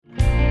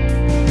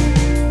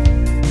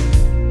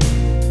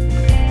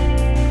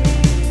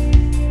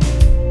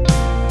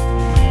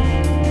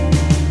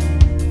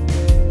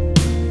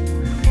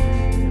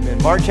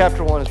Mark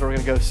chapter 1 is where we're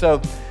going to go.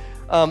 So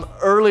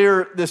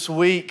earlier this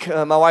week,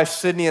 my wife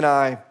Sydney and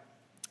I,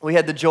 we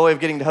had the joy of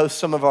getting to host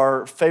some of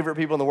our favorite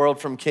people in the world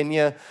from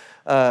Kenya.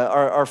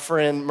 Our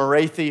friend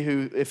Marathi,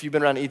 who, if you've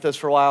been around Ethos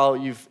for a while,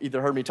 you've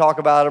either heard me talk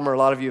about him or a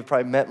lot of you have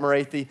probably met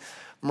Marathi.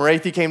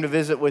 Marathi came to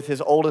visit with his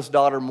oldest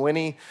daughter,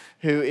 Mwini,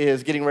 who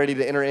is getting ready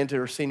to enter into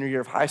her senior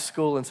year of high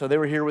school. And so they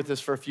were here with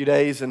us for a few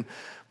days. And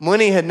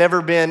Mwini had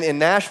never been in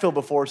Nashville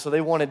before, so they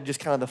wanted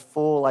just kind of the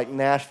full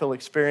Nashville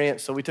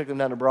experience. So we took them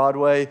down to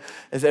Broadway,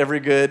 as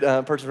every good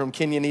person from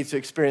Kenya needs to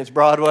experience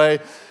Broadway.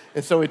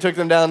 And so we took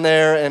them down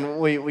there, and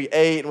we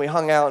ate, and we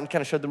hung out, and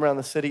kind of showed them around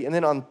the city. And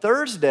then on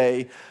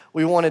Thursday,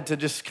 we wanted to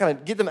just kind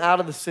of get them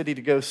out of the city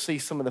to go see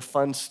some of the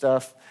fun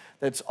stuff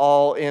that's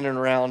all in and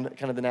around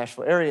kind of the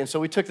Nashville area. And so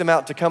we took them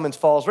out to Cummins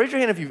Falls. Raise your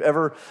hand if you've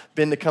ever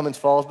been to Cummins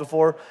Falls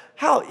before.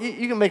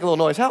 You can make a little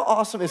noise. How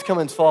awesome is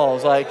Cummins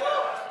Falls?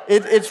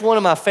 It's one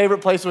of my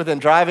favorite places within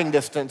driving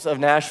distance of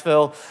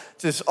Nashville.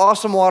 It's this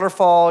awesome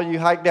waterfall. You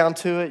hike down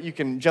to it. You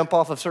can jump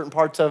off of certain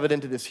parts of it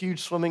into this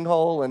huge swimming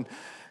hole.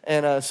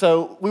 And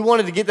so we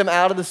wanted to get them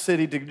out of the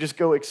city to just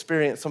go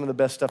experience some of the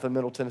best stuff in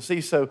Middle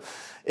Tennessee. So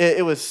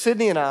it was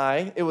Sydney and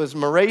I, it was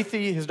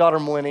Marathi, his daughter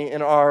Mwini,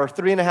 and our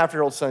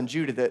 3.5-year-old son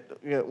Judah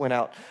that went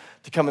out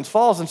to Cummins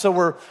Falls. And so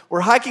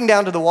we're hiking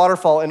down to the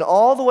waterfall, and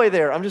all the way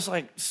there, I'm just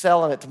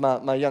selling it to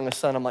my youngest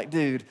son. I'm like,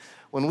 dude,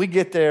 when we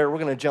get there, we're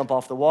going to jump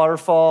off the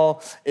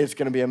waterfall. It's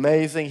going to be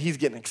amazing. He's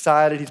getting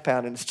excited. He's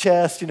pounding his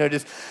chest,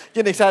 just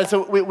getting excited.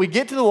 So we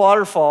get to the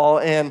waterfall,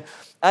 and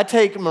I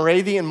take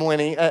Marathi and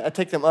Mwini, I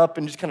take them up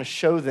and just kind of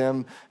show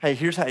them, hey,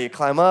 here's how you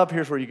climb up.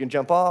 Here's where you can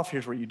jump off.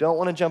 Here's where you don't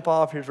want to jump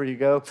off. Here's where you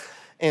go.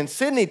 And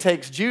Sydney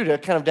takes Judah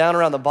kind of down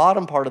around the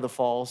bottom part of the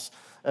falls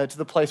to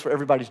the place where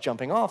everybody's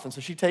jumping off. And so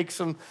she takes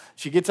them,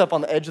 she gets up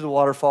on the edge of the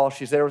waterfall.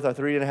 She's there with our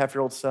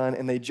 3.5-year-old son,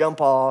 and they jump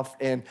off.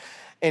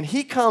 And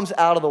he comes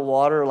out of the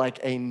water like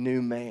a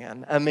new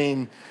man. I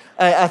mean,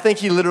 I think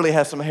he literally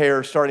has some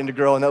hair starting to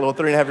grow in that little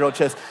 3.5-year-old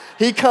chest.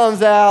 He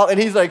comes out, and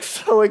he's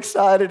so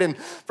excited. And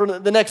for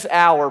the next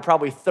hour,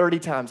 probably 30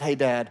 times, hey,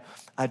 Dad,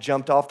 I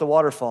jumped off the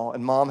waterfall,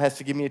 and Mom has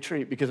to give me a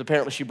treat because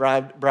apparently she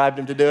bribed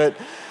him to do it.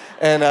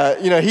 And,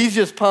 he's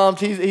just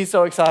pumped. He's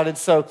so excited.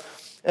 So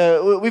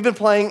we've been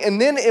playing. And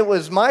then it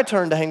was my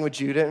turn to hang with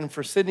Judah and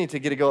for Sydney to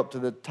get to go up to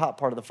the top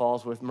part of the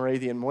falls with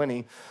Marathi and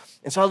Mwini.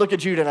 And so I look at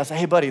Judah, and I say,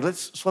 hey, buddy,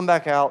 let's swim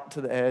back out to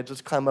the edge.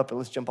 Let's climb up, and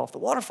let's jump off the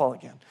waterfall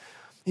again.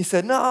 He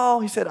said, no.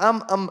 He said, I'm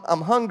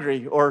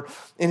hungry. Or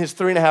in his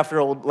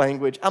 3.5-year-old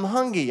language, I'm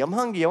hungry. I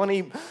want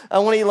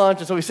to eat lunch.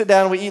 And so we sit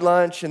down and we eat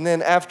lunch. And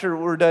then after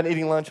we're done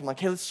eating lunch, I'm like,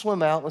 hey, let's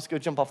swim out. Let's go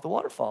jump off the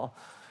waterfall.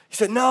 He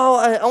said, no,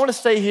 I want to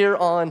stay here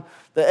on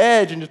the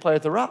edge and just play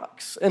with the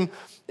rocks. And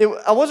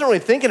I wasn't really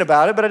thinking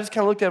about it, but I just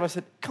kind of looked at him and I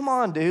said, come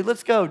on, dude,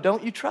 let's go.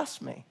 Don't you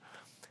trust me?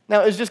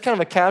 Now, it was just kind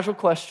of a casual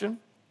question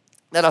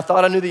that I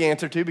thought I knew the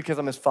answer to because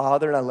I'm his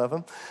father and I love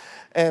him.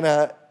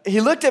 And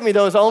he looked at me,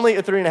 though, as only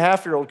a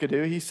 3.5-year-old could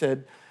do. He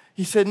said,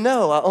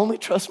 no, I only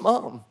trust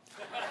Mom.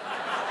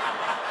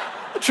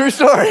 True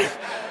story.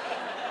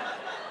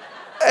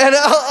 And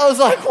I was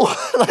like,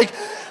 what?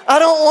 I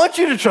don't want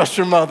you to trust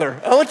your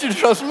mother. I want you to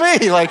trust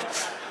me.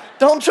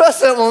 Don't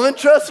trust that woman,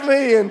 trust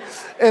me. And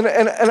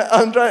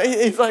I'm trying,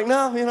 he's like,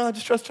 no, I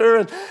just trust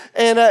her.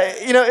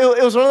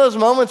 It was one of those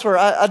moments where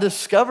I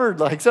discovered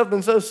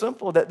something so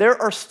simple that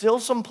there are still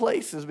some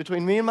places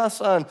between me and my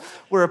son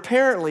where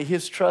apparently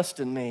his trust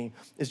in me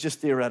is just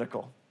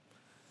theoretical.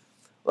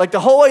 The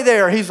whole way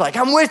there, he's like,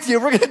 I'm with you,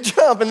 we're gonna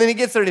jump. And then he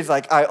gets there and he's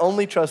like, I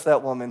only trust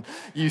that woman.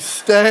 You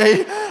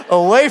stay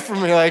away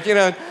from me,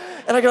 And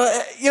I go,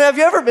 have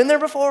you ever been there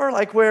before?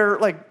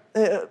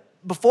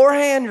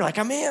 Beforehand, you're like,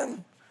 I'm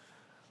in.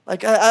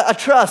 I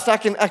trust, I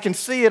can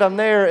see it, I'm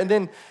there. And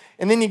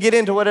then you get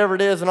into whatever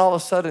it is, and all of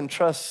a sudden,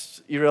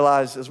 trust, you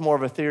realize, is more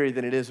of a theory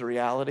than it is a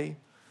reality.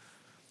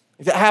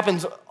 That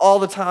happens all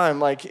the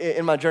time,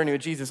 in my journey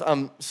with Jesus.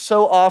 I'm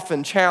so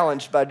often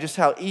challenged by just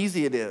how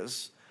easy it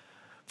is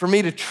for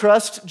me to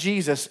trust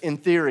Jesus in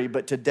theory,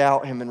 but to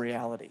doubt him in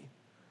reality.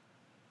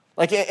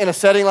 In a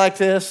setting like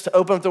this, to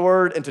open up the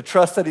Word and to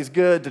trust that he's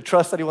good, to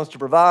trust that he wants to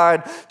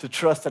provide, to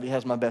trust that he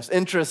has my best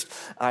interest.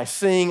 I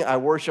sing, I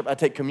worship, I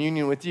take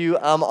communion with you.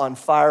 I'm on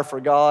fire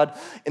for God.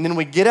 And then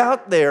we get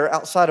out there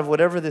outside of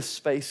whatever this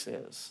space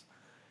is.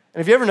 And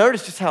have you ever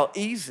noticed just how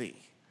easy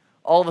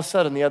all of a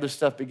sudden the other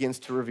stuff begins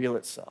to reveal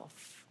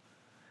itself?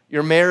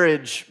 Your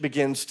marriage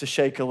begins to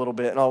shake a little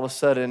bit, and all of a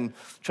sudden,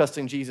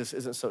 trusting Jesus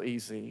isn't so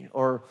easy.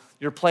 Or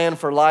your plan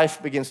for life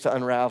begins to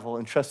unravel,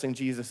 and trusting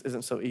Jesus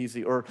isn't so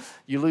easy. Or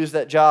you lose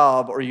that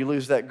job, or you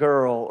lose that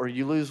girl, or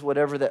you lose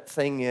whatever that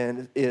thing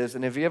is.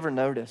 And have you ever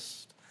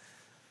noticed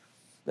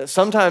that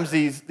sometimes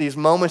these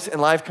moments in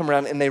life come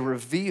around and they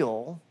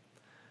reveal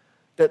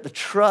that the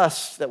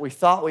trust that we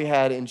thought we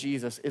had in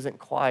Jesus isn't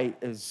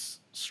quite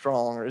as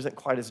strong, or isn't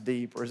quite as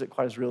deep, or isn't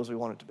quite as real as we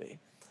want it to be?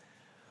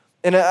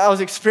 And I was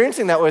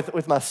experiencing that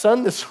with my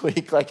son this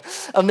week.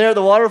 I'm there at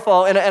the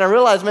waterfall, and I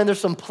realized, man, there's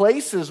some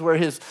places where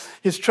his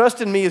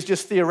trust in me is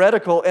just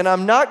theoretical, and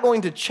I'm not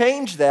going to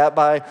change that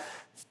by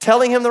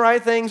telling him the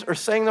right things or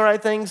saying the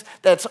right things,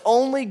 that's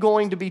only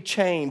going to be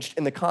changed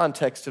in the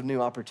context of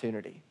new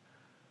opportunity.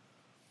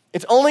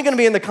 It's only going to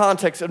be in the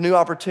context of new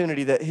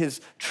opportunity that his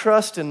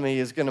trust in me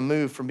is going to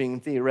move from being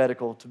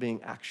theoretical to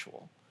being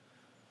actual.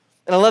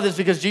 And I love this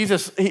because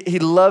Jesus, he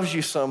loves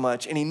you so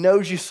much and he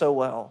knows you so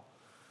well.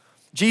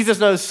 Jesus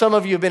knows some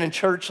of you have been in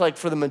church like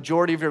for the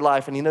majority of your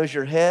life, and he knows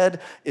your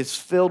head is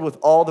filled with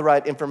all the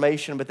right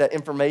information, but that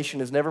information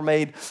has never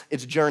made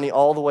its journey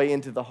all the way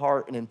into the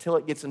heart, and until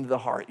it gets into the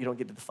heart, you don't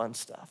get to the fun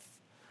stuff.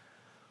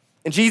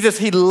 And Jesus,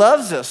 he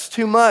loves us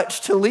too much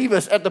to leave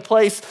us at the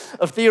place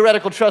of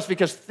theoretical trust,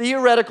 because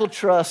theoretical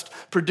trust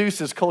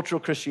produces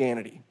cultural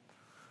Christianity.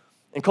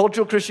 And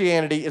cultural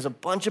Christianity is a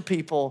bunch of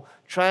people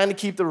trying to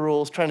keep the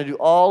rules, trying to do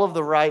all of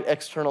the right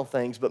external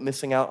things, but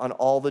missing out on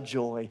all the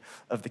joy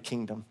of the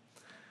kingdom.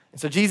 And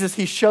so Jesus,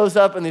 he shows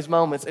up in these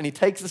moments and he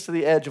takes us to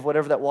the edge of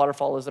whatever that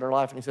waterfall is in our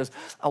life, and he says,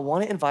 I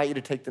want to invite you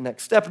to take the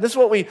next step. And this is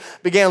what we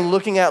began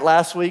looking at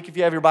last week. If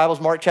you have your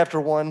Bibles, Mark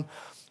chapter 1,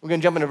 we're going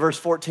to jump into verse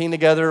 14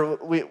 together.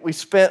 We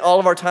spent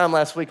all of our time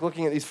last week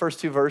looking at these first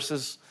two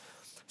verses,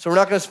 so we're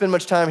not going to spend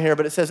much time here,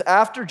 but it says,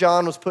 after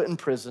John was put in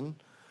prison,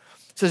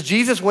 it says,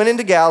 Jesus went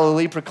into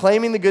Galilee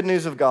proclaiming the good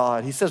news of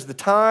God. He says, the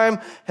time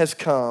has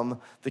come,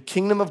 the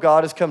kingdom of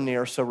God has come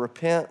near, so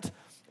repent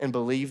and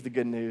believe the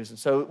good news. And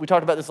so we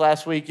talked about this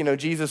last week. You know,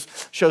 Jesus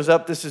shows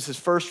up. This is his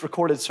first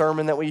recorded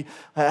sermon that we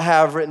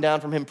have written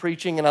down from him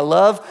preaching. And I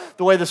love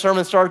the way the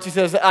sermon starts. He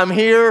says, I'm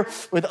here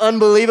with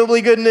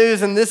unbelievably good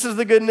news, and this is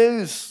the good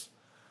news.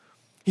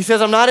 He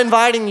says, I'm not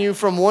inviting you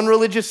from one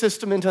religious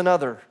system into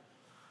another.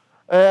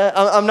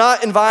 I'm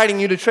not inviting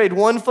you to trade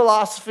one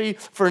philosophy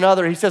for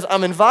another. He says,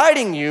 I'm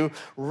inviting you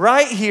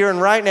right here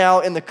and right now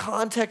in the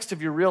context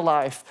of your real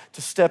life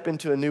to step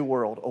into a new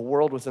world, a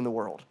world within the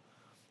world.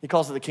 He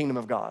calls it the kingdom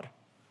of God.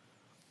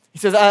 He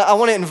says, I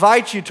want to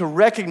invite you to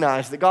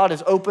recognize that God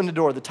has opened the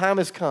door. The time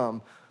has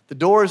come. The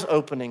door is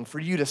opening for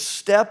you to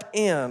step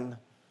in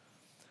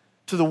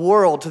to the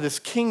world, to this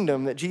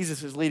kingdom that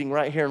Jesus is leading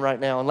right here and right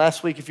now. And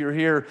last week, if you were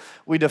here,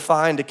 we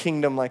defined a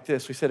kingdom like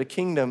this. We said a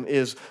kingdom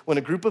is when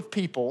a group of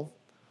people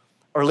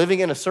are living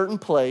in a certain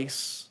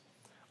place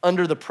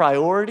under the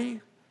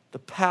priority, the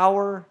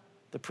power,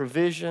 the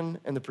provision,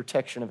 and the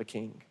protection of a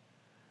king.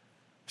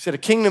 We said a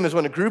kingdom is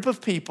when a group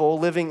of people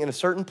living in a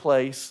certain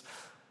place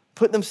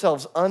put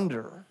themselves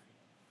under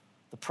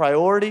the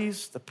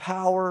priorities, the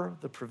power,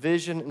 the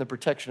provision, and the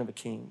protection of a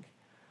king.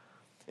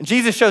 And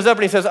Jesus shows up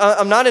and he says,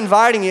 I'm not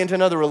inviting you into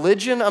another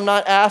religion. I'm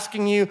not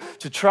asking you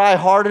to try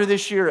harder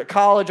this year at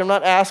college. I'm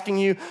not asking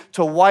you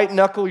to white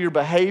knuckle your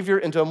behavior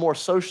into a more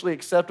socially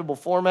acceptable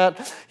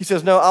format. He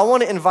says, no, I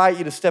want to invite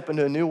you to step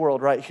into a new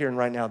world right here and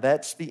right now.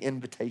 That's the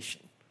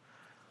invitation.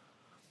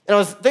 And I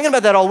was thinking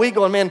about that all week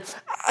going, man,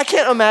 I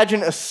can't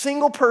imagine a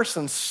single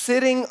person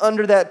sitting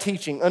under that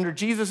teaching, under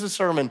Jesus'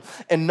 sermon,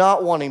 and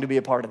not wanting to be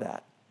a part of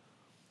that.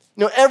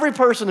 You know, every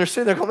person, they're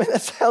sitting there going, man,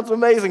 that sounds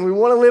amazing. We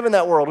want to live in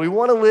that world. We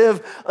want to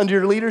live under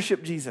your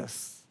leadership,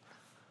 Jesus.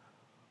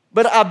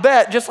 But I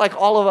bet, just like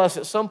all of us,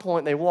 at some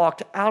point, they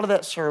walked out of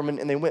that sermon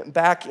and they went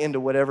back into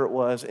whatever it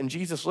was, and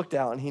Jesus looked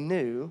out and he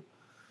knew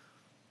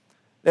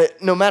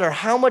that no matter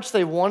how much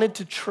they wanted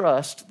to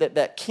trust that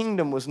that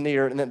kingdom was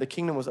near and that the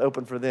kingdom was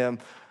open for them,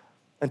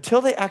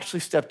 until they actually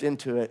stepped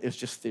into it, it's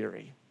just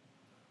theory.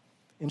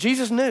 And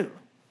Jesus knew.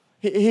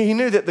 He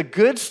knew that the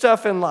good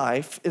stuff in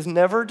life is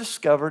never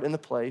discovered in the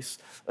place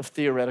of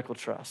theoretical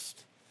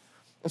trust.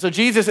 And so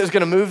Jesus is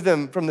going to move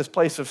them from this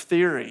place of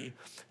theory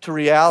to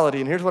reality.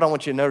 And here's what I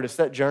want you to notice.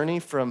 That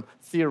journey from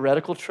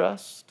theoretical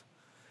trust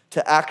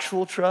to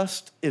actual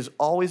trust is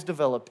always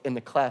developed in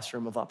the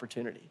classroom of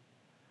opportunity.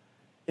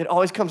 It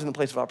always comes in the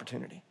place of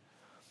opportunity.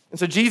 And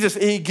so Jesus,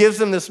 he gives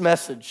them this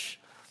message.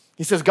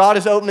 He says, God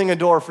is opening a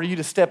door for you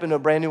to step into a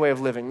brand new way of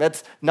living.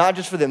 That's not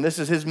just for them. This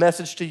is his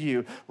message to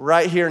you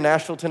right here in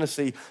Nashville,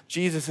 Tennessee.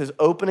 Jesus is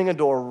opening a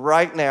door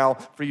right now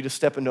for you to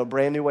step into a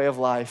brand new way of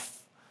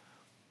life.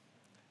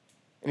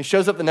 And he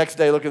shows up the next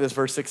day. Look at this,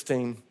 verse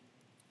 16,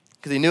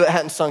 because he knew it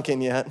hadn't sunk in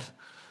yet. It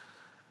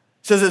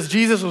says, as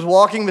Jesus was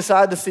walking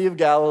beside the Sea of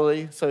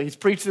Galilee, so he's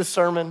preached this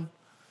sermon,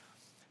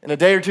 and a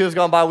day or two has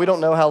gone by. We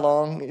don't know how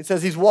long. It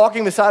says he's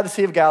walking beside the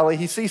Sea of Galilee.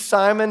 He sees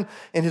Simon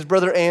and his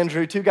brother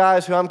Andrew, two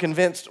guys who I'm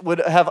convinced would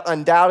have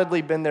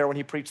undoubtedly been there when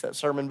he preached that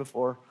sermon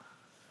before.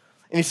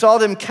 And he saw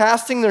them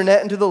casting their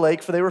net into the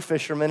lake, for they were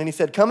fishermen. And he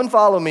said, come and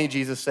follow me,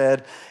 Jesus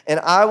said, and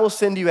I will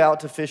send you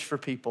out to fish for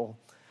people.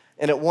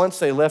 And at once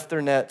they left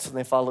their nets and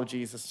they followed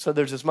Jesus. So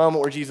there's this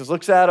moment where Jesus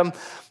looks at them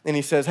and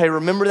he says, hey,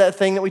 remember that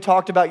thing that we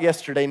talked about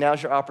yesterday?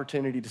 Now's your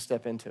opportunity to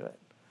step into it.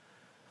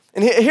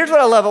 And here's what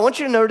I love. I want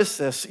you to notice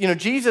this. You know,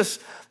 Jesus,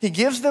 he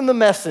gives them the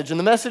message, and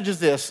the message is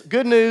this.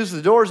 Good news,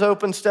 the door's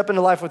open, step into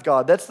life with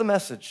God. That's the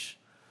message.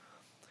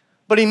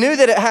 But he knew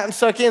that it hadn't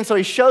sunk in, so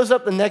he shows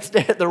up the next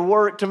day at their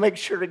work to make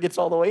sure it gets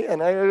all the way in.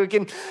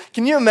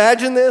 Can you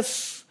imagine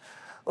this?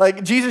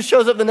 Like, Jesus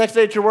shows up the next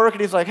day at your work, and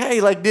he's like, hey,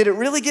 like, did it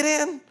really get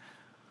in?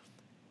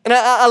 And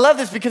I love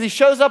this because he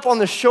shows up on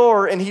the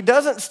shore, and he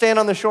doesn't stand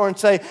on the shore and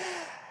say,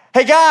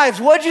 hey, guys,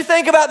 what'd you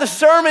think about the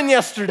sermon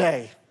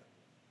yesterday?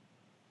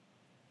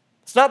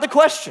 It's not the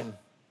question.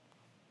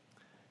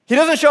 He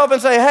doesn't show up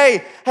and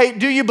say, hey,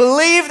 do you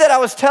believe that I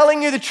was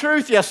telling you the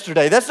truth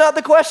yesterday? That's not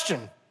the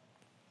question.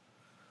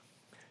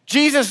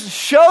 Jesus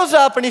shows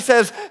up and he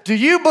says, do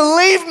you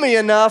believe me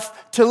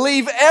enough to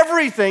leave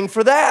everything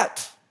for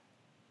that?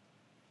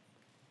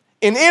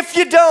 And if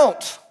you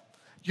don't,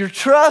 your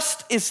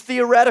trust is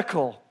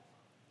theoretical,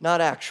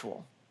 not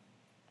actual.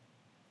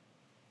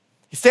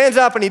 He stands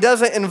up and he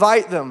doesn't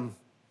invite them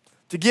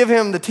to give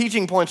him the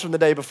teaching points from the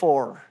day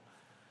before.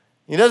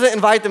 He doesn't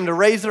invite them to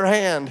raise their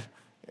hand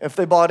if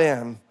they bought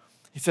in.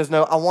 He says,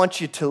 no, I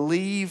want you to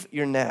leave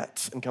your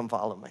nets and come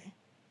follow me.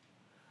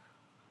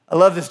 I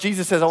love this.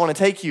 Jesus says, I want to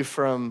take you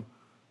from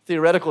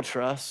theoretical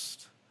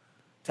trust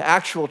to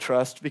actual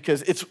trust,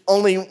 because it's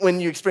only when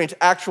you experience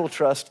actual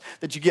trust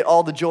that you get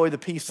all the joy, the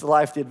peace, the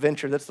life, the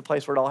adventure. That's the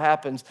place where it all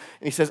happens.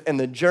 And he says, and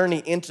the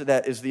journey into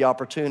that is the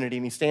opportunity.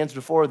 And he stands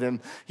before them.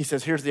 He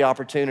says, here's the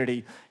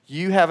opportunity.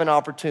 You have an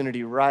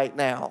opportunity right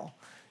now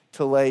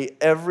to lay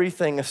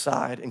everything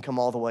aside and come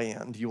all the way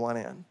in. Do you want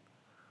in?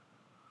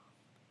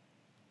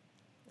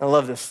 I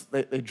love this.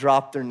 They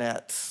drop their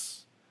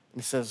nets.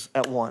 And he says,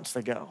 at once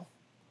they go.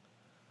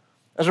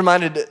 I was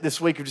reminded this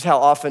week of just how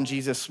often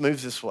Jesus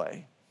moves this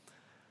way.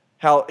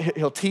 How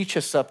he'll teach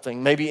us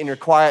something, maybe in your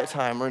quiet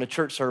time or in a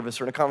church service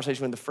or in a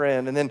conversation with a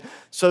friend. And then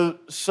so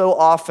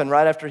often,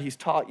 right after he's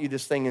taught you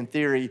this thing in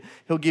theory,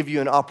 he'll give you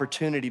an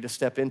opportunity to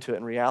step into it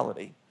in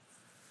reality.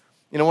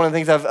 You know, one of the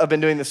things I've been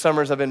doing this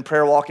summer is I've been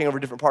prayer walking over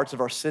different parts of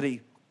our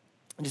city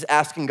and just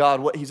asking God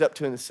what he's up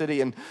to in the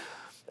city. And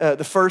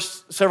the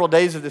first several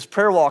days of this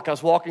prayer walk, I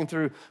was walking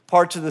through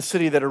parts of the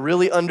city that are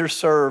really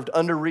underserved,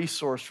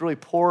 under-resourced, really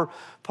poor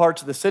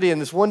parts of the city.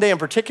 And this one day in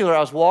particular, I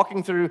was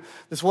walking through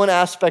this one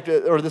aspect,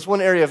 or this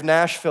one area of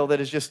Nashville that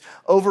is just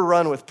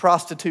overrun with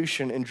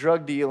prostitution and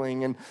drug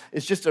dealing, and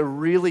it's just a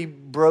really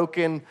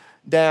broken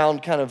down,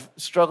 kind of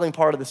struggling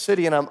part of the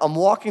city. And I'm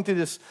walking through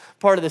this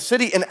part of the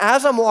city, and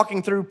as I'm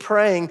walking through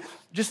praying,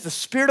 just the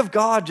Spirit of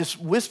God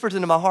just whispers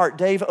into my heart,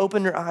 Dave,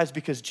 open your eyes,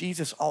 because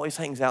Jesus always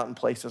hangs out in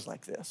places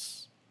like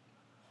this.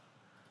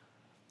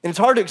 And it's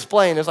hard to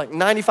explain. It's like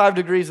 95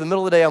 degrees in the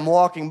middle of the day, I'm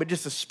walking, but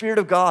just the Spirit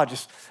of God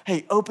just,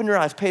 hey, open your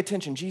eyes, pay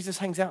attention. Jesus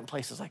hangs out in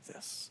places like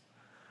this.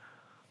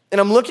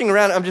 And I'm looking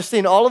around, I'm just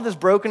seeing all of this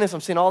brokenness,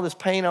 I'm seeing all this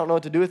pain, I don't know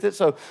what to do with it.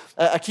 So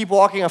I keep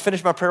walking, I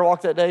finished my prayer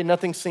walk that day,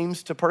 nothing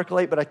seems to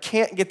percolate, but I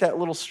can't get that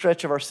little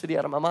stretch of our city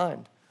out of my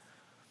mind.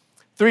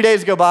 3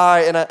 days go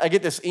by, and I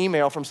get this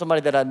email from somebody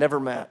that I'd never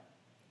met.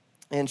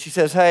 And she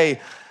says, hey,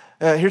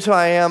 here's who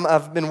I am.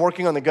 I've been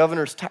working on the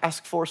governor's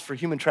task force for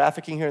human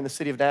trafficking here in the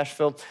city of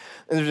Nashville.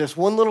 And there's this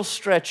one little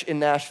stretch in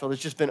Nashville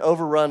that's just been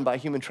overrun by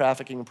human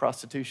trafficking and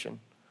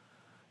prostitution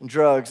and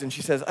drugs. And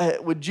she says,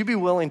 would you be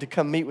willing to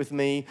come meet with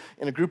me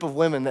and a group of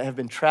women that have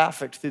been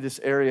trafficked through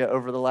this area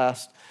over the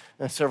last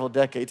several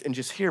decades and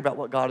just hear about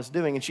what God is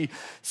doing? And she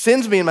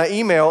sends me in my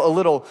email a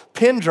little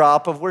pin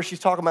drop of where she's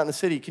talking about in the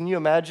city. Can you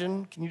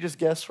imagine? Can you just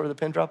guess where the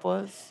pin drop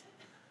was?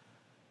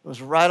 It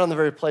was right on the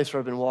very place where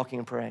I've been walking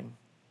and praying.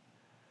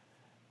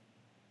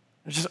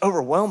 I'm just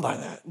overwhelmed by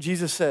that.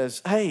 Jesus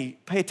says, hey,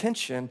 pay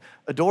attention.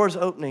 A door is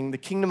opening. The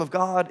kingdom of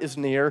God is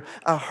near.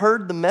 I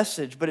heard the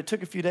message, but it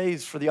took a few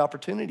days for the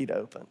opportunity to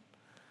open.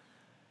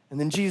 And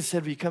then Jesus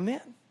said, will you come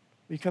in?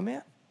 Will you come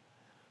in?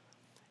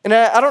 And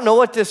I don't know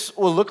what this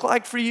will look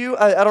like for you.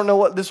 I don't know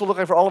what this will look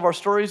like for all of our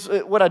stories.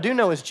 What I do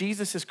know is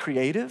Jesus is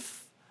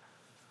creative.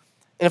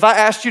 And if I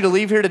asked you to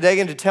leave here today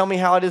and to tell me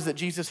how it is that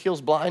Jesus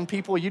heals blind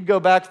people, you'd go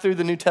back through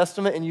the New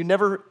Testament and you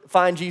never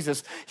find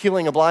Jesus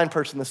healing a blind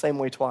person the same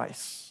way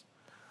twice.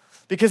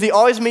 Because he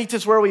always meets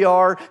us where we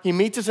are, he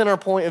meets us in our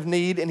point of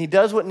need, and he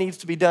does what needs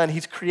to be done.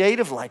 He's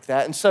creative like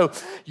that. And so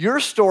your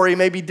story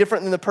may be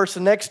different than the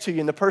person next to you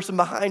and the person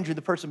behind you,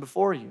 the person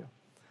before you.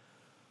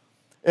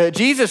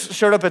 Jesus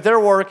showed up at their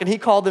work and he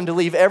called them to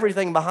leave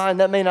everything behind.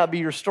 That may not be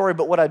your story,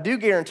 but what I do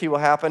guarantee will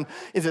happen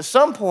is at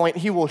some point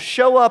he will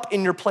show up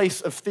in your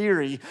place of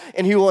theory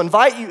and he will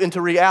invite you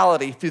into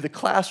reality through the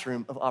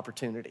classroom of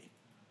opportunity.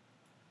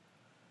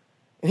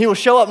 And he will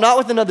show up not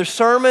with another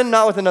sermon,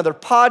 not with another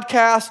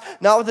podcast,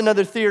 not with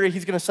another theory.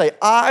 He's going to say,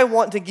 I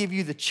want to give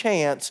you the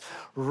chance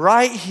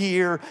right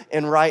here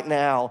and right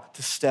now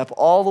to step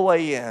all the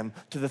way in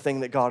to the thing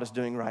that God is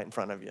doing right in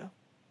front of you.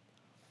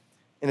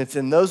 And it's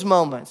in those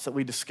moments that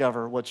we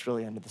discover what's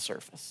really under the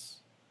surface.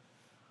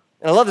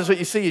 And I love this. What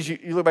you see is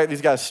you look back at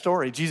these guys'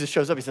 story. Jesus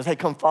shows up. He says, hey,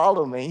 come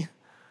follow me.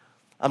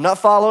 I'm not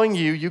following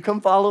you. You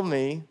come follow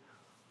me.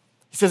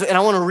 He says, and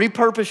I want to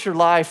repurpose your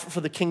life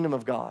for the kingdom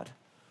of God.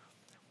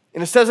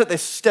 And it says that they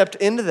stepped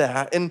into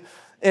that. And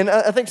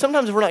I think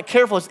sometimes if we're not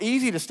careful, it's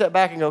easy to step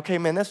back and go, okay,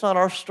 man, that's not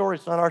our story.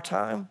 It's not our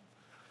time.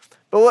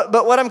 But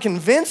what I'm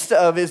convinced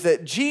of is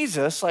that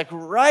Jesus, like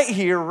right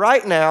here,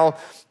 right now,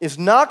 is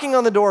knocking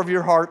on the door of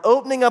your heart,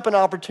 opening up an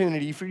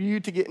opportunity for you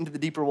to get into the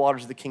deeper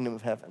waters of the kingdom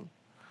of heaven.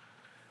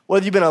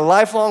 Whether you've been a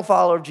lifelong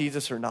follower of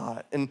Jesus or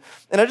not. And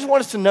I just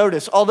want us to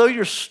notice, although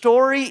your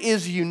story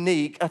is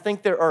unique, I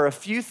think there are a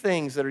few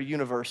things that are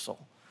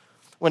universal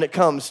when it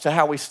comes to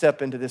how we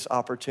step into this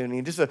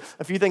opportunity. Just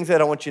a few things that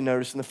I want you to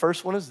notice. And the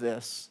first one is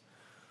this.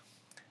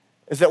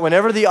 is that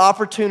whenever the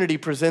opportunity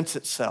presents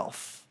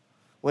itself,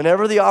 it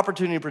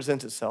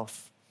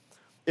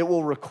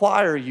will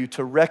require you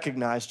to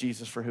recognize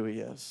Jesus for who he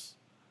is.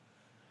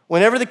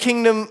 Whenever the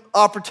kingdom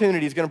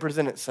opportunity is going to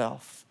present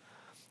itself,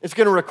 it's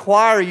going to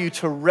require you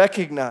to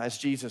recognize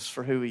Jesus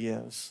for who he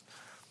is.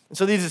 And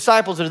so these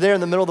disciples are there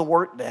in the middle of the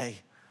workday.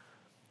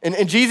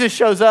 And Jesus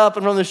shows up,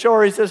 and from the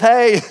shore he says,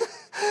 hey,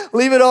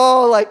 leave it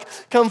all,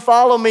 come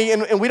follow me.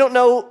 And we don't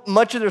know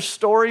much of their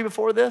story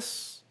before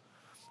this.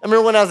 I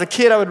remember when I was a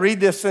kid, I would read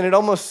this, and it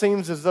almost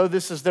seems as though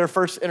this is their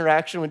first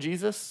interaction with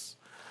Jesus.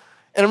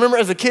 And I remember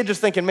as a kid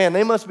just thinking, man,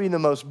 they must be the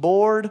most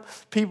bored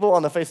people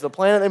on the face of the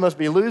planet. They must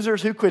be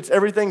losers. Who quits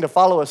everything to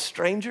follow a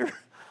stranger?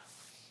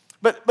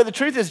 But the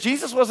truth is,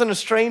 Jesus wasn't a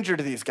stranger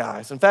to these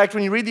guys. In fact,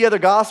 when you read the other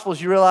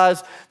Gospels, you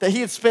realize that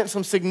he had spent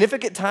some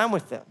significant time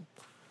with them.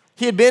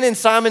 He had been in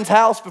Simon's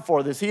house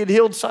before this. He had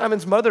healed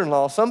Simon's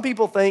mother-in-law. Some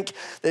people think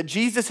that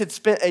Jesus had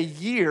spent a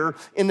year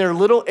in their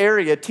little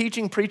area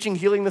teaching, preaching,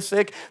 healing the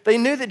sick. They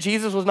knew that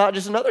Jesus was not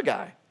just another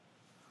guy.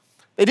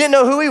 They didn't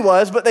know who he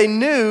was, but they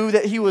knew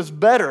that he was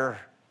better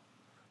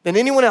than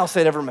anyone else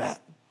they'd ever met.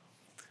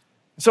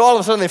 So all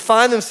of a sudden they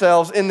find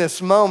themselves in this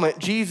moment.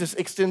 Jesus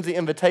extends the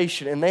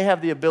invitation, and they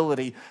have the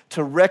ability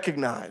to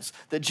recognize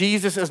that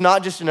Jesus is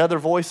not just another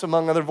voice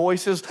among other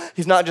voices.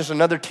 He's not just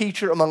another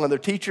teacher among other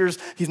teachers.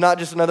 He's not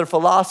just another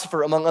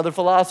philosopher among other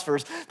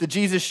philosophers. That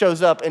Jesus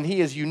shows up, and he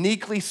is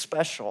uniquely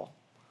special.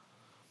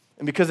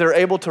 And because they're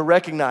able to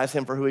recognize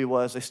him for who he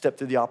was, they stepped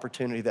through the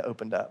opportunity that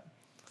opened up.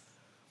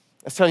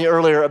 I was telling you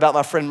earlier about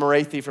my friend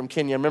Marathi from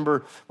Kenya. I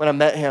remember when I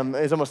met him,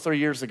 it was almost 3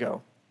 years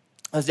ago.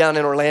 I was down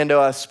in Orlando.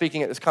 I was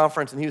speaking at this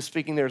conference, and he was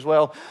speaking there as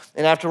well.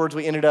 And afterwards,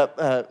 we ended up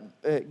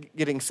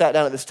getting sat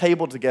down at this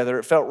table together.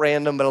 It felt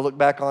random, but I look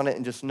back on it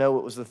and just know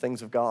it was the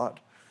things of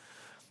God.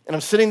 And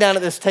I'm sitting down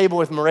at this table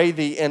with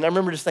Marathi, and I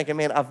remember just thinking,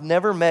 man, I've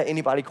never met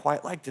anybody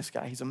quite like this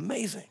guy. He's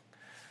amazing.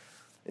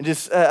 And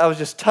I was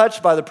just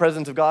touched by the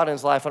presence of God in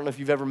his life. I don't know if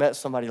you've ever met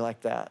somebody like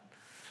that.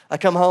 I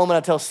come home and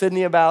I tell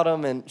Sydney about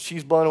him, and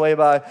she's blown away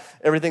by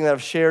everything that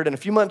I've shared. And a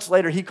few months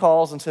later, he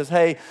calls and says,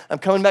 hey, I'm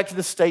coming back to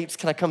the States.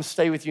 Can I come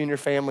stay with you and your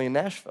family in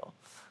Nashville?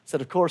 I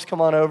said, of course, come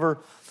on over.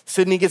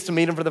 Sydney gets to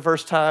meet him for the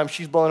first time.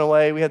 She's blown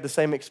away. We had the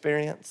same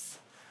experience.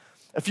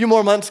 A few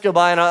more months go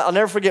by, and I'll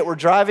never forget, we're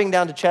driving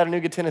down to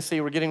Chattanooga, Tennessee.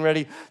 We're getting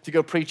ready to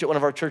go preach at one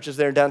of our churches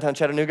there in downtown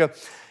Chattanooga.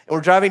 And we're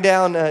driving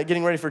down,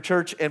 getting ready for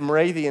church, and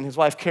Marathi and his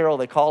wife, Carol,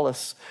 they call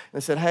us,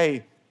 and they said,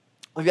 hey,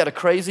 we've got a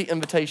crazy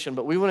invitation,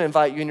 but we want to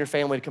invite you and your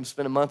family to come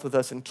spend a month with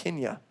us in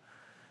Kenya.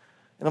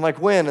 And I'm like,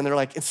 when? And they're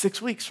like, in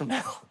 6 weeks from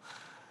now.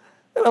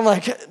 And I'm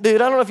like, dude,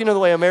 I don't know if you know the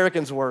way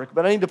Americans work,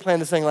 but I need to plan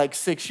this thing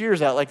 6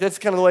 years out. That's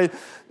kind of the way,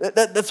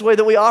 that's the way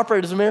that we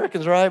operate as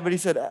Americans, right? But he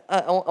said,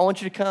 I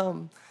want you to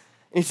come.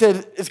 And he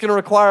said, it's going to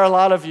require a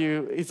lot of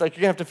you. He's like,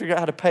 you're going to have to figure out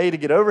how to pay to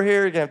get over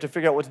here. You're going to have to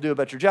figure out what to do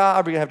about your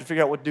job. You're going to have to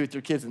figure out what to do with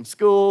your kids in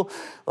school.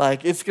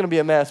 It's going to be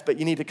a mess, but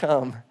you need to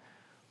come.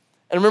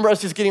 And I remember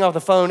us just getting off the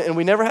phone, and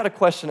we never had a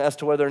question as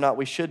to whether or not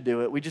we should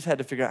do it. We just had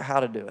to figure out how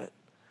to do it.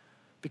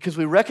 Because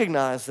we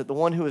recognized that the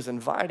one who was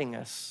inviting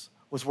us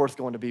was worth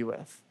going to be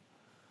with.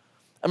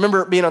 I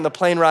remember being on the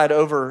plane ride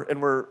over,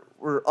 and we're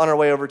on our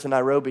way over to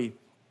Nairobi.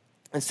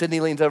 And Sydney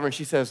leans over and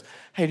she says,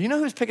 hey, do you know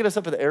who's picking us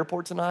up at the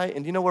airport tonight?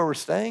 And do you know where we're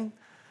staying?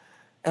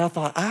 And I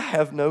thought, I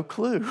have no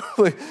clue.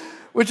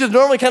 Which is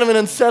normally kind of an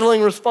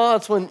unsettling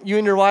response when you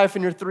and your wife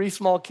and your 3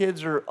 small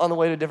kids are on the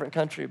way to a different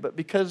country. But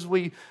because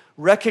we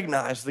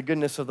recognize the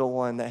goodness of the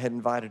one that had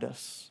invited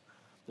us,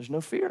 there's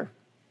no fear.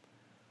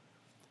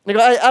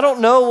 I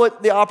don't know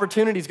what the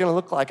opportunity is going to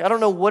look like. I don't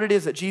know what it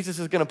is that Jesus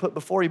is going to put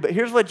before you. But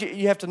here's what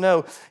you have to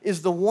know,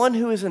 is the one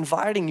who is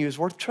inviting you is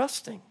worth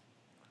trusting.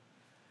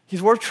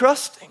 He's worth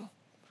trusting.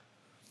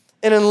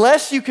 And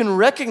unless you can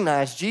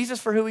recognize Jesus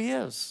for who he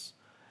is,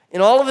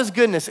 in all of his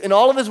goodness, in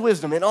all of his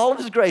wisdom, in all of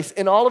his grace,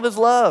 in all of his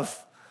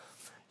love,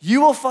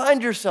 you will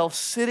find yourself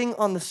sitting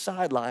on the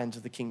sidelines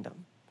of the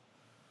kingdom.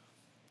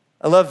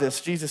 I love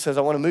this. Jesus says,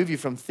 I want to move you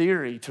from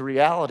theory to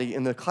reality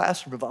in the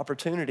classroom of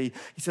opportunity.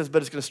 He says,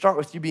 but it's going to start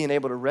with you being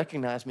able to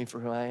recognize me for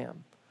who I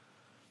am.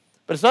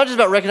 But it's not just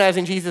about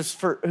recognizing Jesus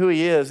for who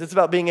he is. It's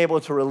about being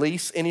able to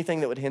release anything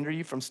that would hinder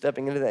you from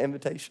stepping into that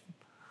invitation.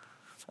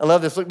 I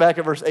love this. Look back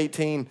at verse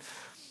 18.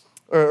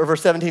 Or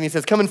verse 17, he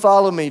says, come and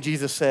follow me,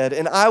 Jesus said,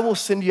 and I will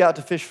send you out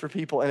to fish for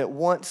people. And at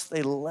once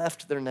they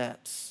left their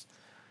nets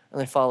and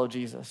they followed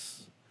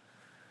Jesus.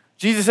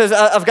 Jesus says,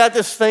 I've got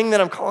this thing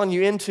that I'm calling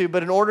you into,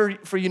 but in order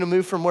for you to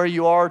move from where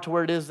you are to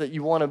where it is that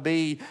you want to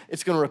be,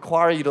 it's going to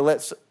require you to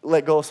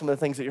let go of some of the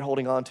things that you're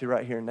holding on to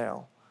right here and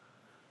now.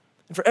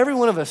 And for every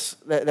one of us,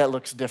 that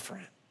looks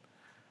different.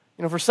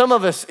 For some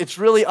of us, it's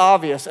really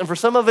obvious. And for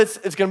some of us,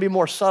 it's going to be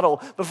more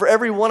subtle. But for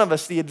every one of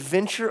us, the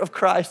adventure of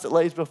Christ that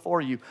lays before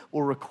you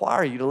will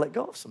require you to let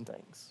go of some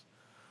things.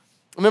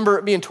 I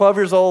remember being 12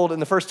 years old,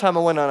 and the first time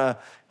I went on a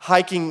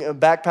hiking, a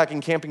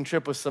backpacking, camping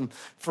trip with some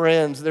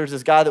friends, there's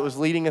this guy that was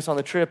leading us on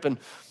the trip, and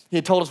he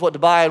had told us what to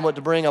buy and what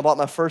to bring. I bought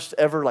my first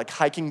ever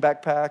hiking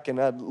backpack, and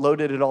I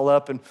loaded it all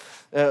up. And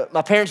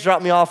my parents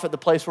dropped me off at the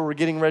place where we're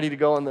getting ready to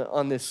go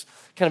on this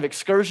kind of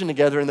excursion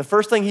together. And the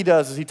first thing he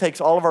does is he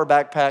takes all of our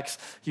backpacks,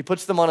 he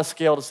puts them on a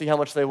scale to see how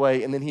much they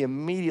weigh, and then he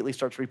immediately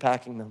starts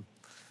repacking them.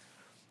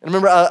 And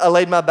remember, I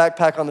laid my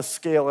backpack on the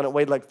scale, and it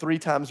weighed 3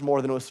 times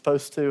more than it was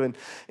supposed to. And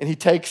he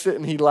takes it,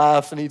 and he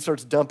laughs, and he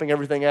starts dumping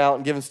everything out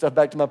and giving stuff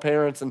back to my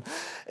parents. And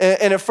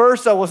at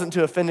first, I wasn't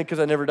too offended because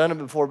I'd never done it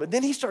before. But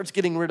then he starts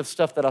getting rid of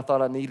stuff that I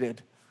thought I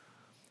needed.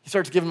 He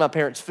starts giving my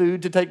parents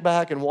food to take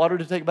back and water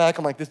to take back.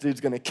 I'm like, this dude's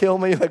going to kill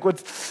me.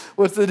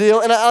 What's the deal?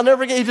 And I'll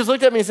never forget, he just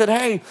looked at me and said,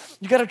 hey,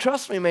 you got to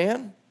trust me,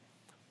 man.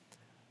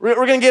 We're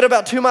going to get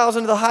about 2 miles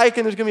into the hike,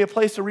 and there's going to be a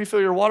place to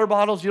refill your water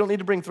bottles. You don't need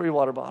to bring 3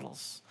 water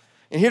bottles.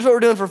 And here's what we're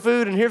doing for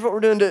food, and here's what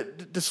we're doing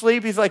to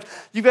sleep. He's like,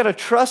 you've got to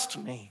trust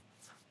me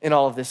in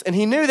all of this. And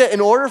he knew that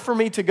in order for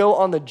me to go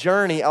on the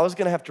journey, I was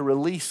going to have to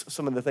release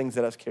some of the things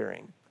that I was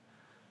carrying.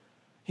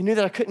 He knew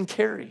that I couldn't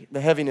carry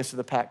the heaviness of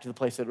the pack to the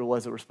place that it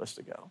was that we're supposed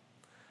to go.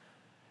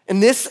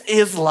 And this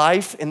is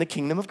life in the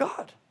kingdom of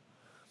God.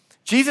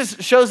 Jesus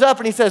shows up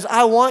and he says,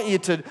 I want you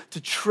to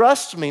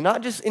trust me,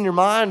 not just in your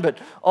mind, but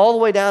all the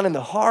way down in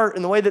the heart.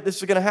 And the way that this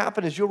is going to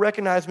happen is you'll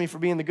recognize me for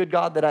being the good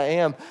God that I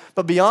am.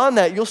 But beyond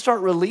that, you'll start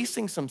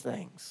releasing some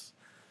things.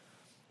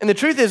 And the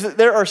truth is that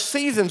there are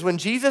seasons when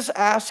Jesus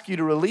asks you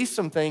to release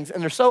some things,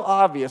 and they're so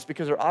obvious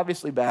because they're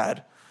obviously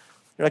bad.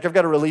 You're like, I've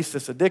got to release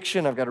this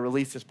addiction. I've got to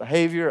release this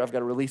behavior. I've got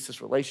to release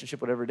this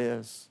relationship, whatever it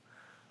is.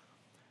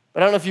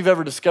 But I don't know if you've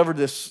ever discovered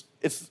this.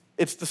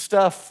 It's the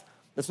stuff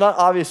that's not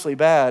obviously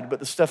bad, but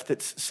the stuff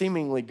that's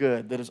seemingly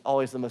good that is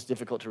always the most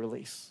difficult to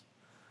release.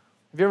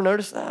 Have you ever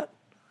noticed that?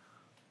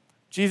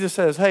 Jesus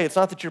says, hey, it's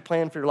not that your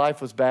plan for your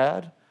life was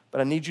bad,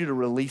 but I need you to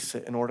release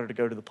it in order to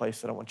go to the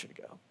place that I want you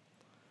to go.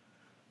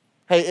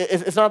 Hey,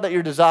 it's not that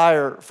your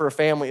desire for a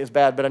family is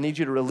bad, but I need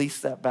you to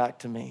release that back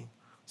to me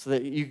so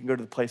that you can go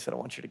to the place that I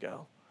want you to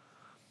go.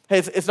 Hey,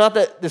 it's not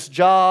that this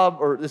job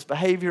or this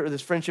behavior or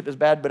this friendship is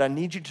bad, but I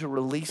need you to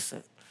release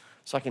it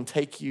so I can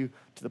take you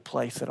to the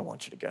place that I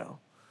want you to go.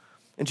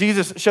 And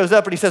Jesus shows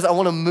up and he says, I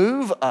want to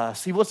move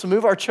us. He wants to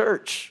move our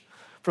church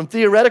from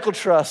theoretical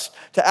trust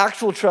to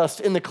actual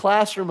trust in the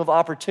classroom of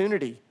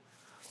opportunity.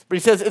 But he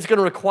says it's going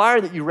to require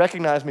that you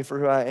recognize me for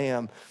who I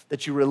am,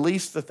 that you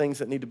release the things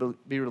that need to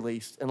be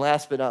released, and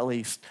last but not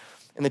least,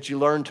 and that you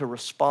learn to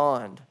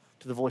respond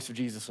to the voice of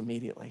Jesus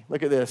immediately.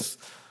 Look at this.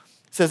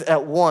 It says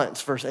at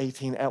once, verse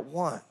 18, at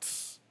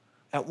once.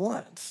 At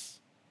once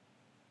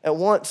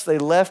they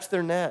left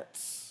their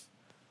nets.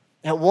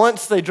 At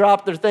once they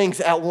dropped their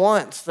things. At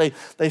once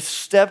they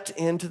stepped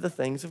into the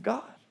things of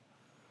God.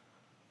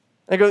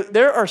 And I go,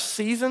 there are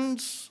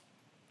seasons,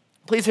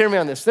 please hear me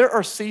on this, there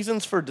are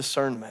seasons for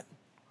discernment.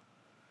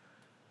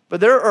 But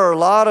there are a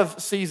lot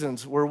of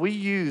seasons where we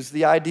use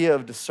the idea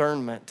of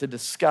discernment to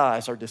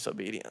disguise our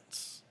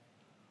disobedience.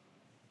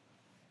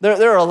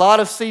 There are a lot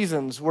of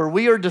seasons where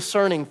we are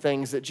discerning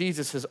things that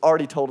Jesus has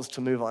already told us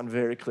to move on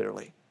very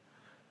clearly.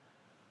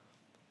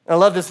 And I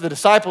love this, the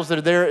disciples that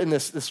are there in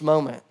this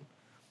moment.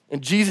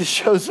 And Jesus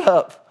shows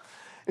up.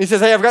 And he says,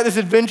 hey, I've got this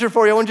adventure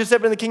for you. I want you to step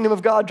into the kingdom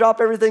of God. Drop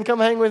everything. Come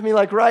hang with me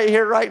right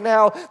here, right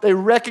now. They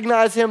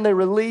recognize him. They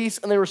release,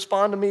 and they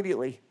respond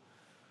immediately.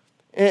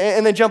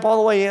 And they jump all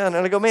the way in. And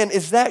I go, man,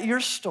 is that your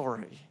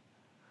story?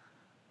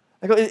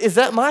 I go, is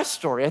that my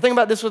story? I think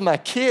about this with my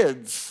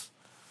kids.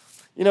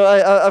 You know,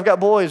 I've got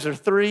boys. They're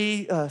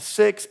 3,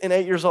 6, and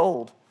 8 years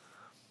old.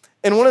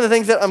 And one of the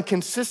things that I'm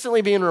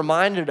consistently being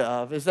reminded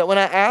of is that when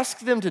I ask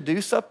them to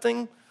do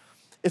something,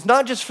 it's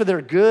not just for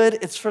their good,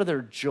 it's for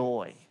their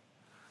joy.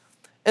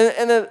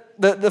 And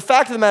the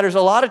fact of the matter is, a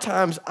lot of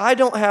times, I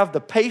don't have the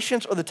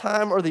patience or the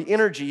time or the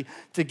energy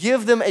to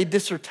give them a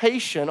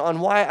dissertation on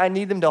why I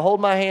need them to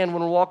hold my hand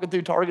when we're walking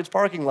through Target's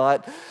parking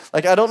lot.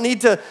 Like, I don't need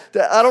them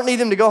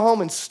to go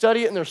home and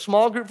study it in their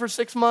small group for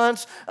 6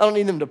 months. I don't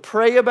need them to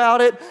pray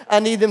about it. I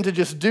need them to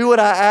just do what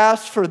I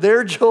ask for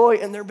their joy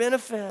and their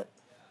benefit.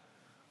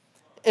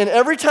 And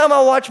every time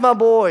I watch my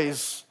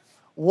boys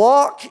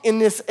walk in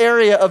this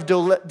area of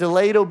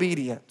delayed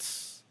obedience,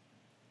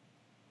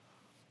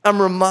 I'm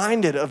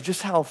reminded of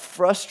just how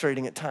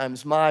frustrating at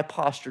times my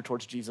posture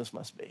towards Jesus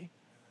must be.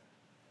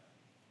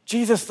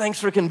 Jesus,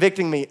 thanks for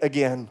convicting me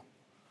again.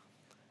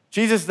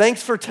 Jesus,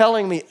 thanks for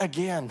telling me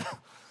again.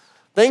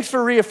 Thanks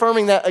for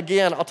reaffirming that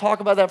again. I'll talk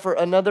about that for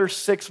another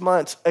 6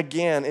 months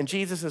again. And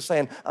Jesus is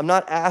saying, I'm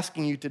not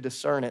asking you to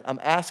discern it.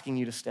 I'm asking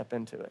you to step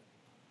into it.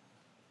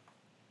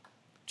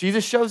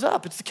 Jesus shows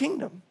up. It's the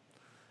kingdom.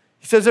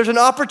 He says there's an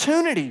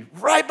opportunity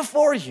right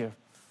before you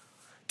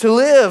to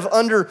live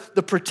under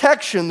the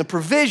protection, the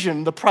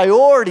provision, the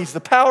priorities, the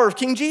power of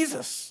King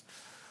Jesus.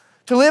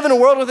 To live in a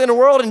world within a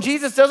world, and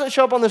Jesus doesn't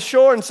show up on the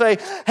shore and say,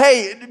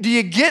 hey, do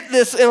you get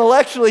this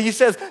intellectually? He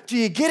says, do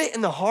you get it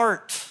in the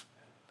heart?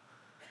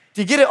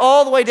 Do you get it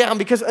all the way down?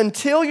 Because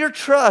until your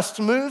trust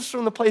moves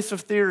from the place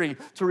of theory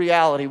to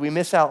reality, we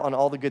miss out on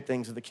all the good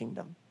things of the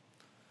kingdom.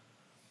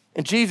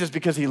 And Jesus,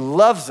 because he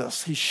loves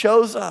us, he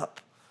shows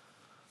up.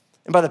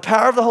 And by the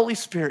power of the Holy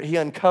Spirit, he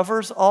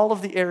uncovers all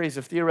of the areas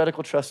of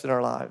theoretical trust in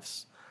our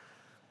lives.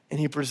 And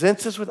he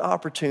presents us with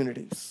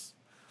opportunities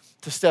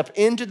to step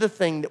into the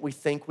thing that we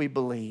think we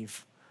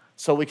believe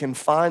so we can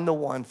find the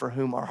one for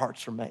whom our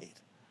hearts are made.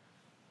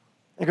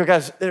 And go,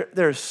 guys,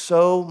 there's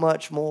so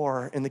much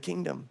more in the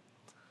kingdom.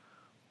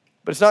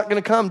 But it's not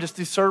going to come just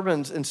through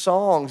sermons and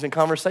songs and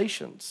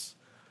conversations.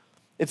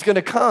 It's going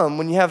to come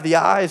when you have the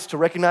eyes to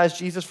recognize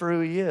Jesus for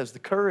who he is, the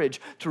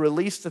courage to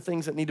release the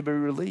things that need to be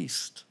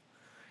released,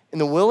 and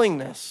the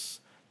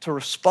willingness to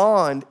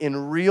respond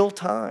in real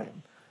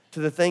time to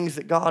the things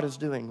that God is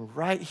doing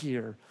right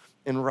here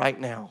and right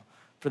now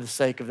for the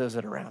sake of those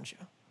that are around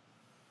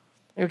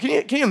you.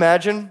 Can you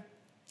imagine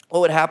what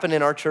would happen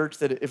in our church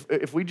that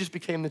if we just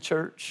became the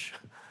church?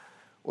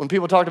 When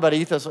people talked about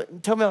ethos,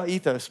 like, tell me about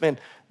ethos. Man,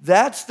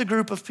 that's the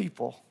group of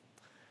people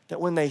that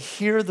when they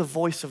hear the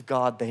voice of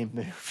God, they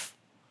move.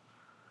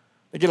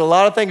 They get a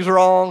lot of things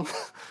wrong.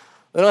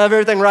 They don't have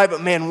everything right,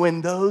 but man,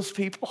 when those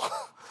people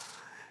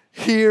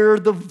hear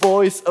the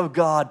voice of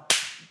God,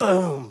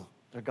 boom,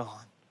 they're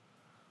gone.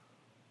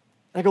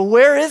 I go,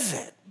 where is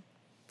it?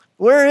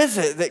 Where is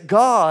it that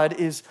God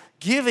is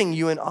giving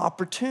you an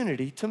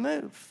opportunity to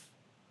move?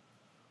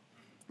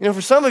 You know,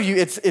 for some of you,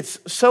 it's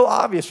so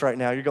obvious right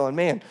now. You're going,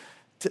 man,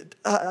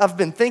 I've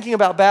been thinking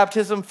about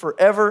baptism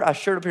forever. I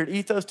showed up here at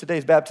Ethos.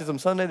 Today's Baptism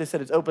Sunday. They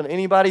said it's open to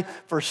anybody.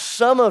 For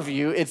some of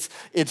you, it's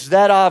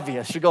that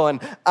obvious. You're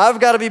going, I've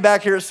got to be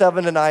back here at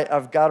 7 tonight.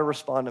 I've got to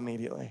respond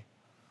immediately.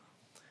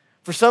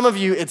 For some of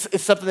you,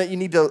 it's something that you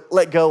need to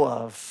let go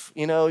of.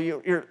 You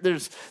know,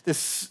 there's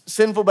this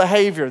sinful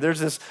behavior. There's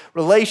this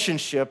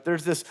relationship.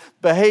 There's this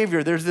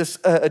behavior. There's this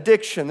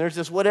addiction. There's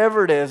this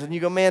whatever it is. And you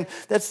go, man,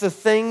 that's the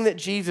thing that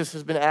Jesus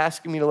has been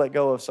asking me to let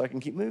go of so I can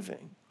keep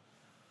moving.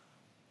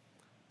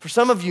 For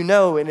some of you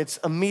know, and it's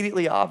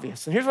immediately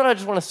obvious. And here's what I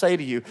just want to say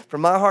to you, from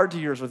my heart to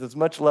yours with as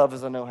much love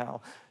as I know how.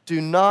 Do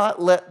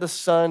not let the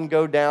sun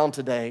go down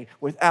today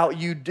without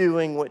you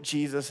doing what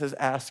Jesus has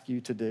asked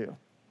you to do.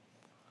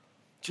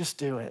 Just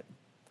do it.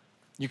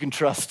 You can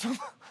trust him.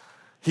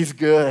 He's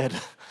good.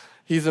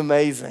 He's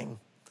amazing.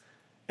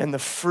 And the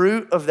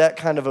fruit of that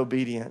kind of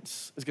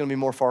obedience is going to be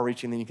more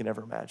far-reaching than you can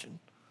ever imagine.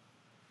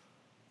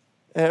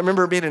 And I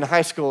remember being in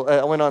high school,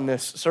 I went on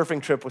this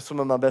surfing trip with some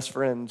of my best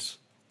friends.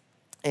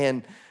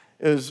 And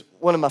it was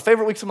one of my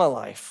favorite weeks of my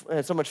life. I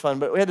had so much fun.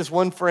 But we had this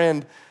one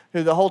friend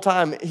who the whole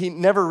time, he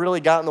never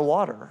really got in the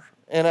water.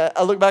 And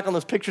I look back on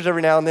those pictures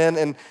every now and then,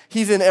 and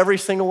he's in every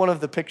single one of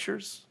the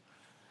pictures.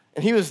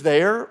 And he was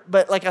there,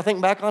 but like I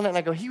think back on it and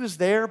I go, he was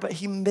there, but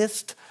he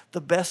missed the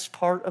best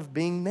part of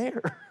being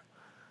there.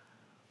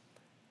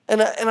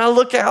 And I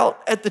look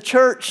out at the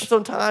church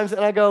sometimes and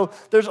I go,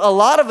 there's a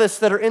lot of us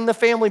that are in the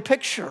family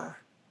picture,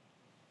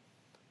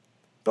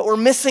 but we're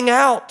missing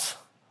out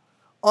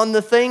on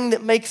the thing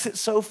that makes it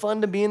so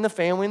fun to be in the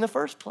family in the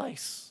first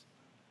place.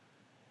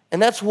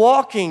 And that's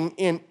walking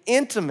in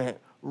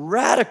intimate,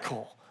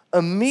 radical,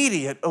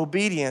 immediate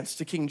obedience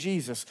to King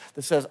Jesus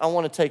that says, I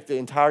want to take the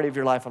entirety of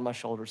your life on my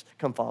shoulders.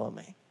 Come follow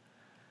me.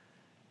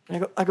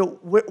 And I go,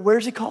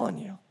 where's he calling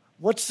you?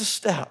 What's the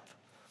step?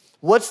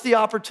 What's the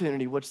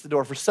opportunity? What's the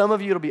door? For some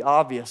of you, it'll be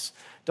obvious.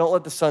 Don't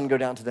let the sun go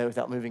down today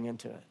without moving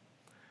into it.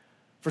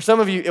 For some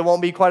of you, it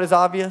won't be quite as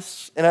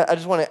obvious. And I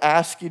just want to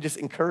ask you, just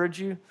encourage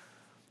you.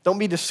 Don't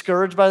be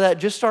discouraged by that.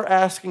 Just start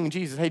asking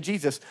Jesus, hey,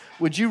 Jesus,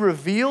 would you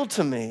reveal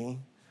to me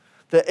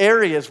the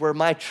areas where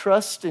my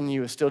trust in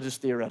you is still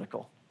just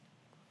theoretical?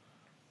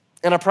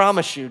 And I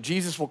promise you,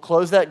 Jesus will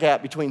close that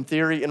gap between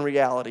theory and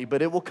reality,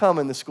 but it will come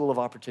in the school of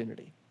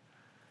opportunity.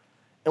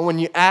 And when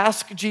you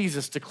ask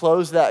Jesus to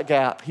close that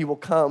gap, he will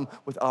come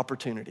with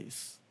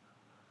opportunities.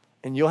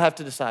 And you'll have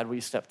to decide, will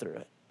you step through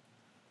it?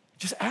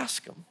 Just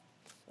ask him.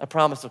 I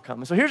promise he'll come.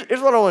 And so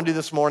here's what I want to do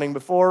this morning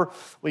before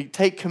we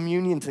take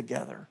communion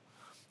together.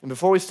 And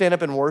before we stand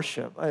up and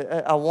worship,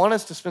 I want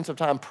us to spend some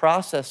time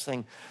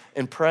processing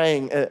and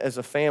praying as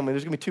a family.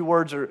 There's going to be 2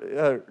 words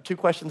or 2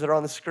 questions that are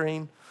on the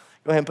screen.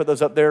 Go ahead and put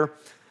those up there.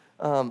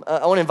 I want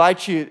to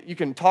invite you, you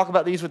can talk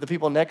about these with the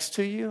people next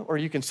to you, or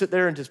you can sit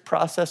there and just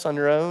process on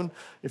your own.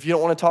 If you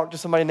don't want to talk to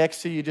somebody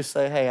next to you, just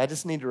say, hey, I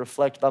just need to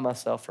reflect by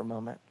myself for a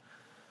moment.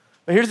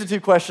 But here's the 2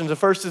 questions. The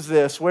first is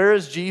this: where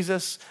is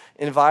Jesus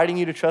inviting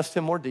you to trust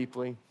him more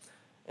deeply?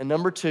 And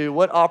number 2,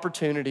 what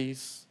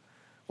opportunities,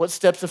 what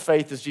steps of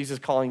faith is Jesus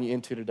calling you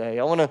into today?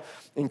 I want to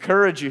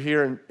encourage you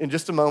here in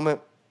just a moment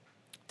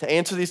to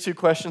answer these 2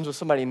 questions with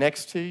somebody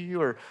next to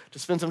you, or to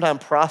spend some time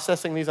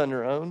processing these on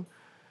your own,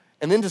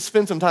 and then to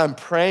spend some time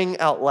praying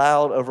out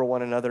loud over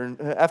one another. And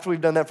after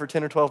we've done that for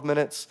 10 or 12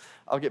 minutes,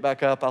 I'll get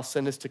back up, I'll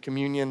send us to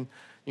communion.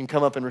 You can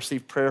come up and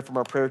receive prayer from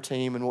our prayer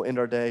team, and we'll end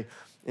our day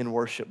in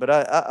worship. But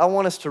I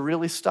want us to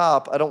really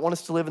stop. I don't want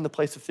us to live in the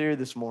place of theory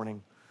this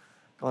morning,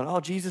 going,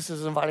 oh, Jesus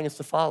is inviting us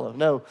to follow.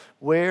 No,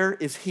 where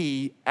is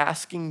he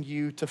asking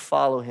you to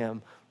follow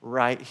him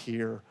right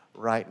here,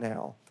 right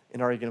now?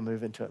 And are you going to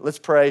move into it? Let's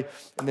pray,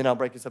 and then I'll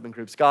break this up in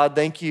groups. God,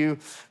 thank you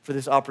for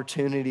this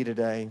opportunity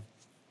today.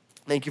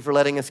 Thank you for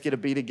letting us get to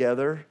be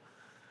together.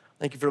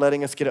 Thank you for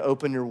letting us get to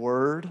open your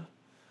word.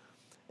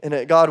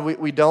 And God,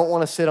 we don't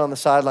want to sit on the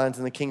sidelines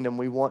in the kingdom.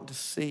 We want to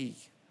see.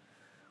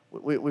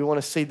 We want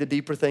to see the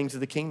deeper things of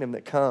the kingdom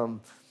that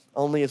come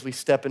only as we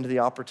step into the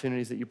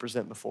opportunities that you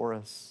present before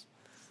us.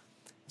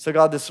 So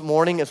God, this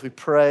morning as we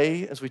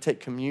pray, as we take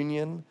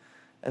communion,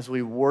 as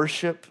we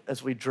worship,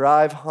 as we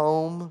drive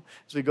home,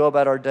 as we go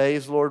about our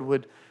days, Lord,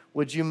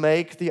 would you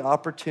make the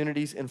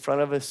opportunities in front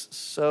of us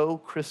so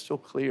crystal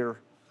clear?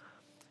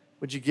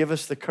 Would you give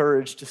us the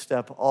courage to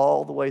step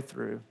all the way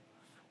through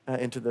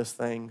into those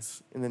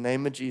things? In the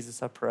name of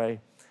Jesus, I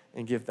pray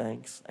and give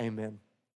thanks. Amen.